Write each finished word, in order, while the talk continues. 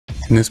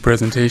In this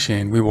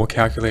presentation, we will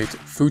calculate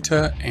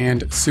FUTA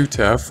and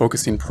SUTA,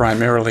 focusing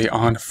primarily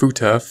on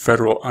FUTA,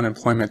 Federal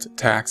Unemployment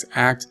Tax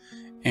Act,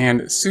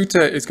 and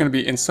SUTA is going to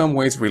be in some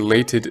ways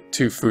related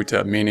to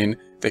FUTA, meaning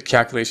the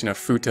calculation of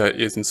FUTA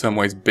is in some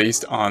ways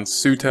based on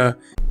SUTA.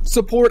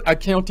 Support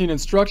accounting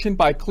instruction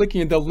by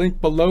clicking the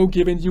link below,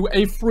 giving you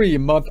a free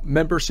month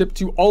membership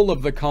to all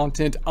of the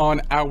content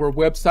on our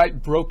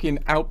website, broken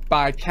out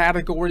by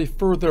category,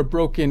 further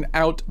broken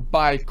out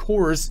by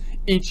course.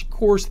 Each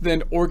course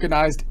then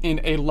organized in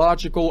a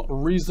logical,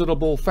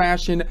 reasonable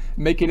fashion,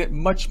 making it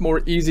much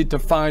more easy to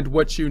find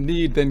what you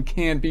need than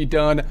can be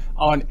done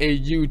on a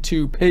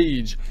YouTube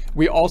page.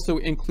 We also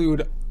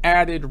include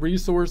added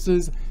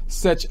resources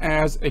such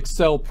as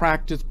Excel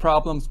practice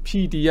problems,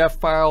 PDF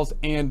files,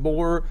 and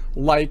more,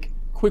 like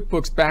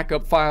QuickBooks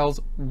backup files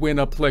when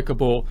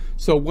applicable.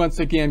 So once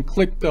again,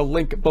 click the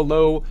link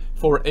below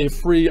for a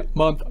free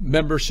month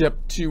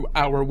membership to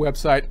our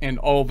website and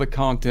all the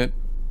content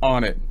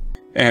on it.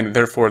 And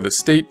therefore the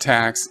state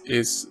tax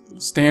is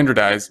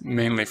standardized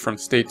mainly from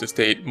state to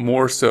state,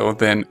 more so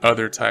than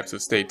other types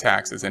of state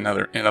taxes. In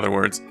other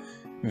words,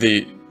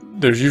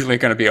 there's usually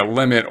going to be a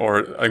limit or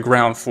a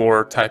ground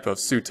floor type of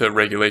SUTA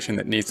regulation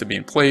that needs to be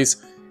in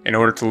place in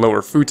order to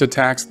lower FUTA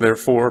tax.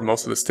 Therefore,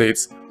 most of the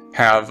states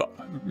have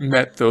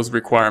met those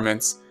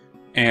requirements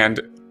and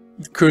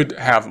could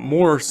have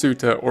more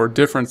SUTA or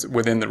difference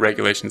within the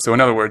regulation. So in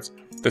other words,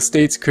 the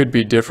states could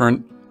be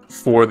different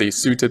for the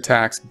SUTA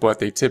tax, but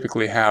they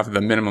typically have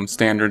the minimum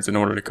standards in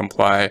order to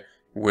comply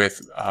with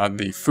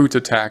the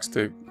FUTA tax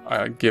to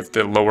give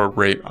the lower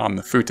rate on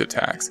the FUTA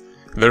tax.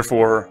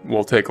 Therefore,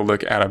 we'll take a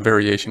look at a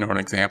variation or an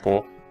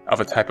example of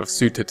a type of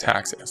SUTA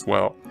tax as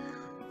well.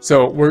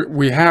 So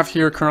we have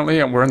here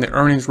currently, and we're in the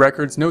earnings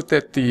records. Note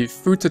that the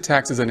FUTA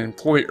tax is an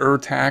employer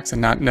tax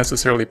and not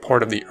necessarily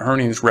part of the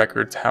earnings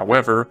records.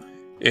 However,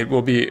 it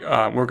will be,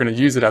 we're going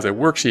to use it as a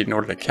worksheet in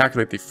order to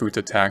calculate the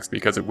FUTA tax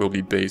because it will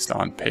be based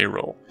on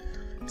payroll.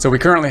 So we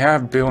currently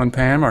have Bill and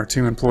Pam, our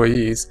two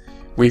employees.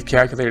 We've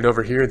calculated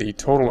over here the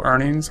total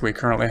earnings. We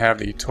currently have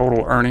the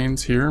total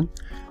earnings here.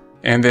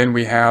 And then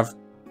we have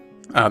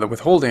the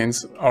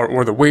withholdings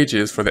or the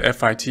wages for the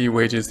FIT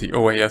wages, the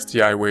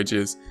OASDI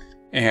wages,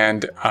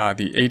 and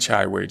the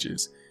HI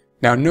wages.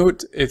 Now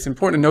note, it's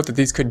important to note that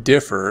these could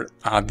differ.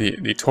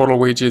 The total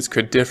wages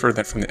could differ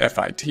from the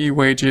FIT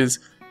wages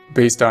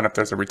based on if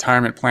there's a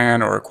retirement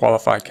plan or a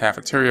qualified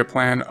cafeteria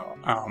plan.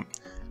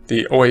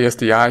 The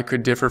OASDI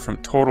could differ from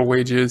total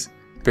wages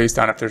based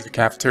on if there's a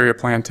cafeteria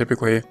plan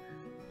typically.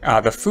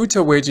 The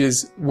FUTA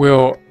wages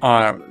will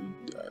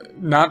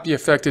not be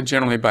affected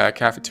generally by a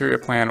cafeteria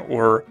plan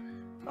or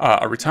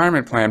a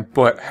retirement plan,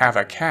 but have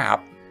a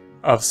cap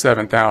of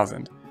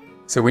 $7,000.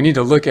 So we need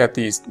to look at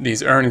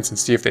these earnings and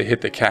see if they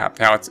hit the cap.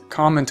 Now it's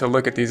common to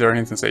look at these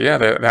earnings and say, yeah,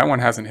 that one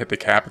hasn't hit the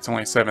cap. It's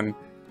only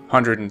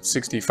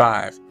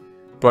 $765.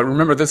 But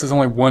remember, this is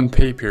only one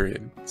pay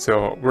period.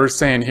 So we're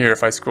saying here,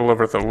 if I scroll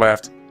over to the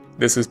left,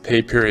 this is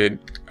pay period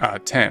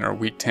 10 or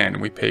week 10.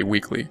 We pay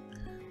weekly.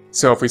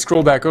 So if we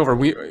scroll back over,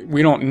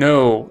 we don't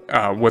know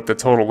what the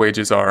total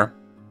wages are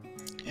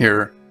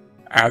here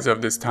as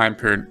of this time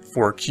period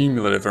for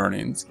cumulative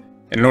earnings.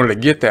 And in order to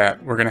get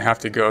that, we're going to have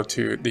to go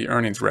to the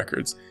earnings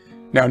records.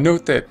 Now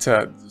note that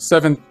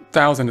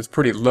 7,000 is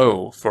pretty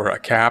low for a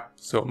cap,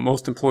 so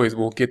most employees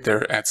will get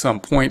there at some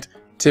point,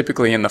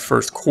 typically in the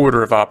first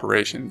quarter of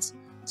operations.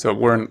 So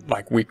we're in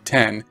like week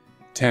 10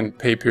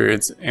 pay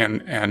periods,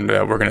 and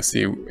we're going to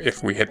see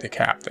if we hit the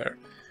cap there.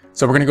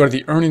 So we're going to go to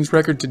the earnings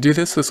record to do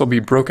this. This will be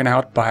broken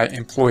out by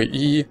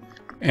employee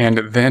and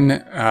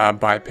then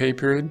by pay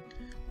period.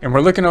 And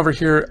we're looking over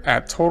here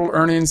at total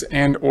earnings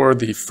and or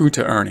the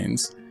FUTA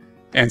earnings.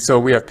 And so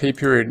we have pay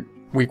period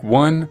week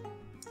 1,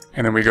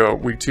 and then we go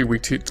week 2,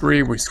 week 2,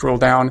 3, we scroll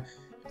down.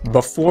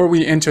 Before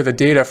we enter the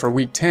data for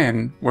week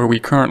 10, where we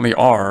currently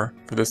are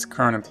for this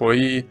current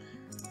employee,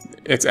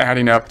 it's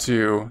adding up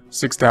to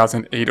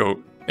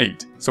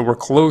 6,808. So we're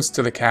close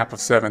to the cap of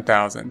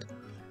 7,000.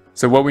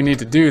 So what we need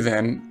to do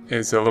then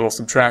is a little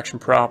subtraction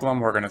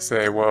problem. We're going to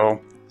say, well,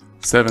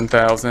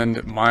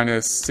 7,000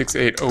 minus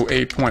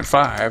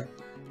 6,808.5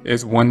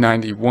 is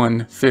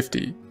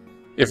 191.50.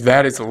 If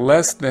that is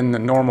less than the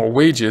normal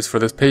wages for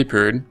this pay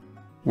period,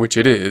 which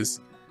it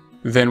is,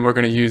 then we're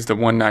going to use the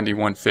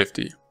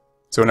 191.50.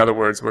 So in other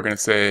words, we're going to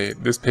say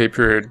this pay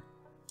period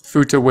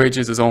FUTA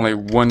wages is only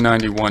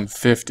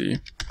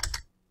 191.50,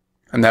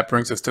 and that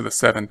brings us to the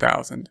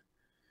 7,000.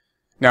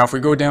 Now if we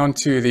go down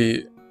to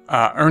the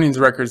earnings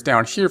records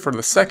down here for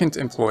the second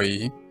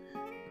employee,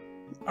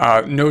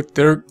 note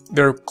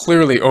they're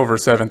clearly over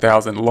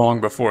 7,000 long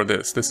before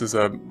this. This is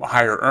a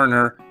higher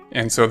earner,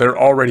 and so they're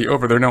already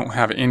over. They don't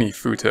have any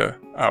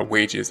FUTA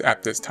wages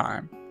at this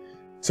time.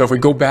 So if we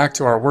go back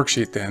to our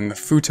worksheet, then the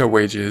FUTA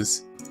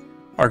wages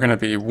are going to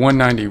be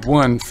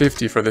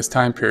 191.50 for this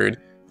time period.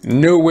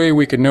 No way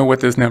we could know what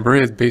this number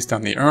is based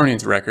on the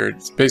earnings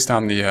records, based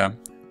on the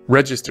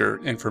register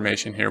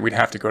information here. We'd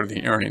have to go to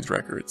the earnings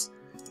records.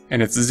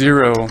 And it's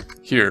 0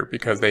 here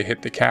because they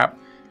hit the cap.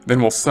 Then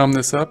we'll sum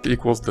this up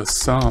equals the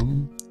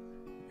sum,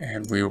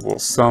 and we will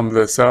sum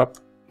this up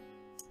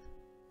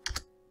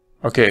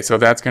Okay, so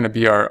that's going to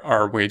be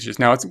our wages.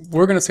 Now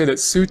we're going to say that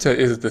SUTA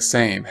is the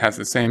same, has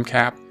the same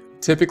cap.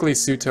 Typically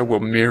SUTA will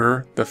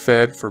mirror the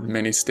Fed for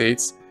many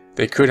states.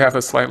 They could have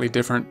a slightly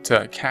different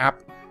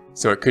cap,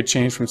 so it could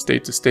change from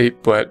state to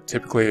state, but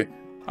typically,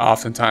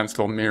 oftentimes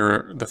they'll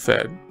mirror the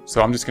Fed.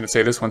 So I'm just going to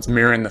say this one's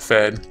mirroring the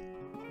Fed,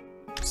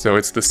 so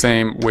it's the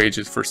same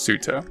wages for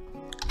SUTA.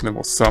 And then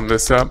we'll sum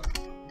this up.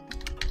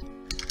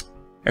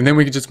 And then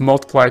we can just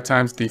multiply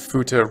times the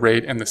FUTA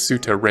rate and the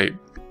SUTA rate.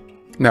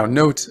 Now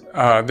note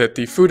that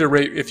the FUTA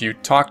rate, if you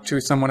talk to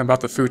someone about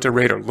the FUTA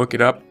rate or look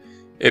it up,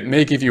 it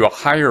may give you a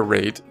higher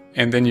rate,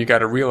 and then you got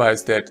to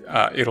realize that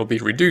it'll be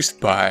reduced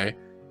by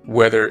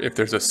if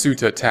there's a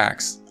SUTA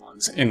tax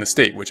in the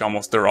state, which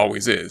almost there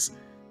always is.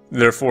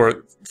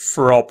 Therefore,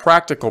 for all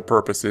practical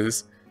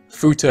purposes,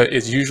 FUTA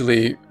is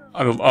usually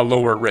a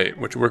lower rate,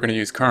 which we're going to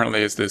use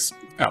currently is this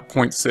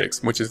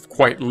 0.6, which is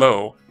quite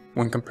low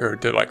when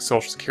compared to like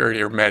Social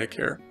Security or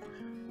Medicare.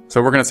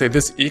 So we're going to say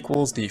this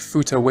equals the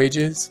FUTA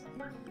wages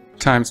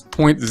times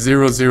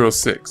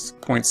 0.006,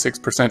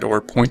 0.6%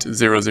 or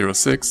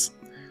 0.006.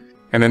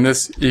 And then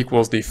this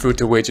equals the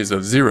FUTA wages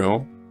of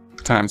 0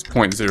 times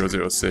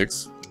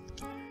 0.006.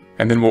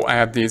 And then we'll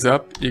add these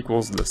up,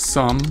 equals the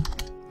sum.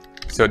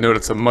 So note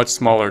it's a much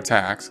smaller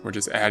tax. We're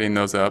just adding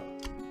those up.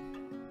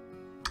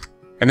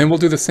 And then we'll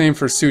do the same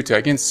for SUTA.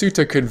 Again,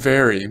 SUTA could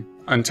vary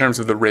in terms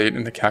of the rate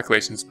and the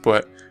calculations,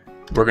 but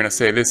we're going to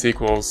say this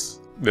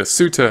equals the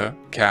SUTA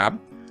cap.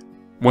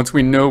 Once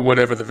we know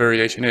whatever the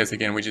variation is,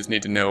 again, we just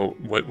need to know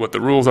what the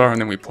rules are, and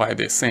then we apply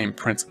the same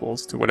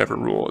principles to whatever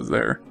rule is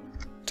there.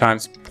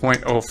 Times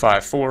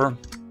 0.054.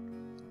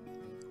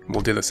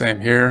 We'll do the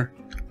same here.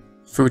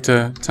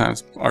 FUTA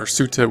times our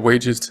SUTA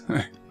wages.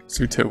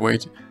 SUTA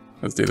wage.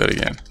 Let's do that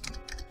again.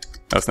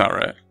 That's not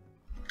right.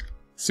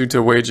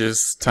 SUTA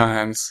wages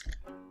times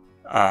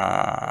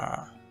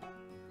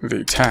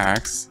the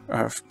tax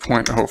of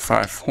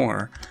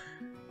 0.054.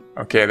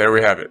 Okay, there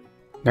we have it.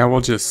 Now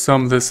we'll just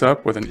sum this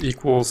up with an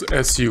equals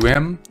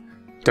SUM,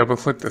 double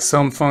click the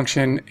sum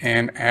function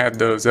and add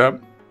those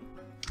up,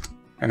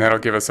 and that'll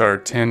give us our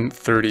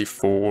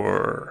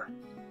 1034.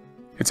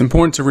 It's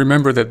important to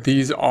remember that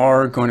these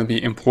are going to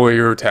be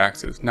employer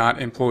taxes,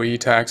 not employee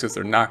taxes.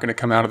 They're not going to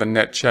come out of the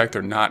net check.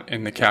 They're not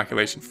in the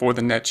calculation for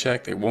the net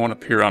check. They won't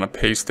appear on a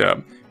pay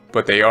stub,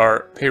 but they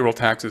are payroll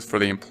taxes for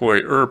the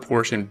employer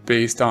portion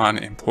based on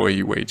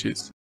employee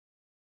wages.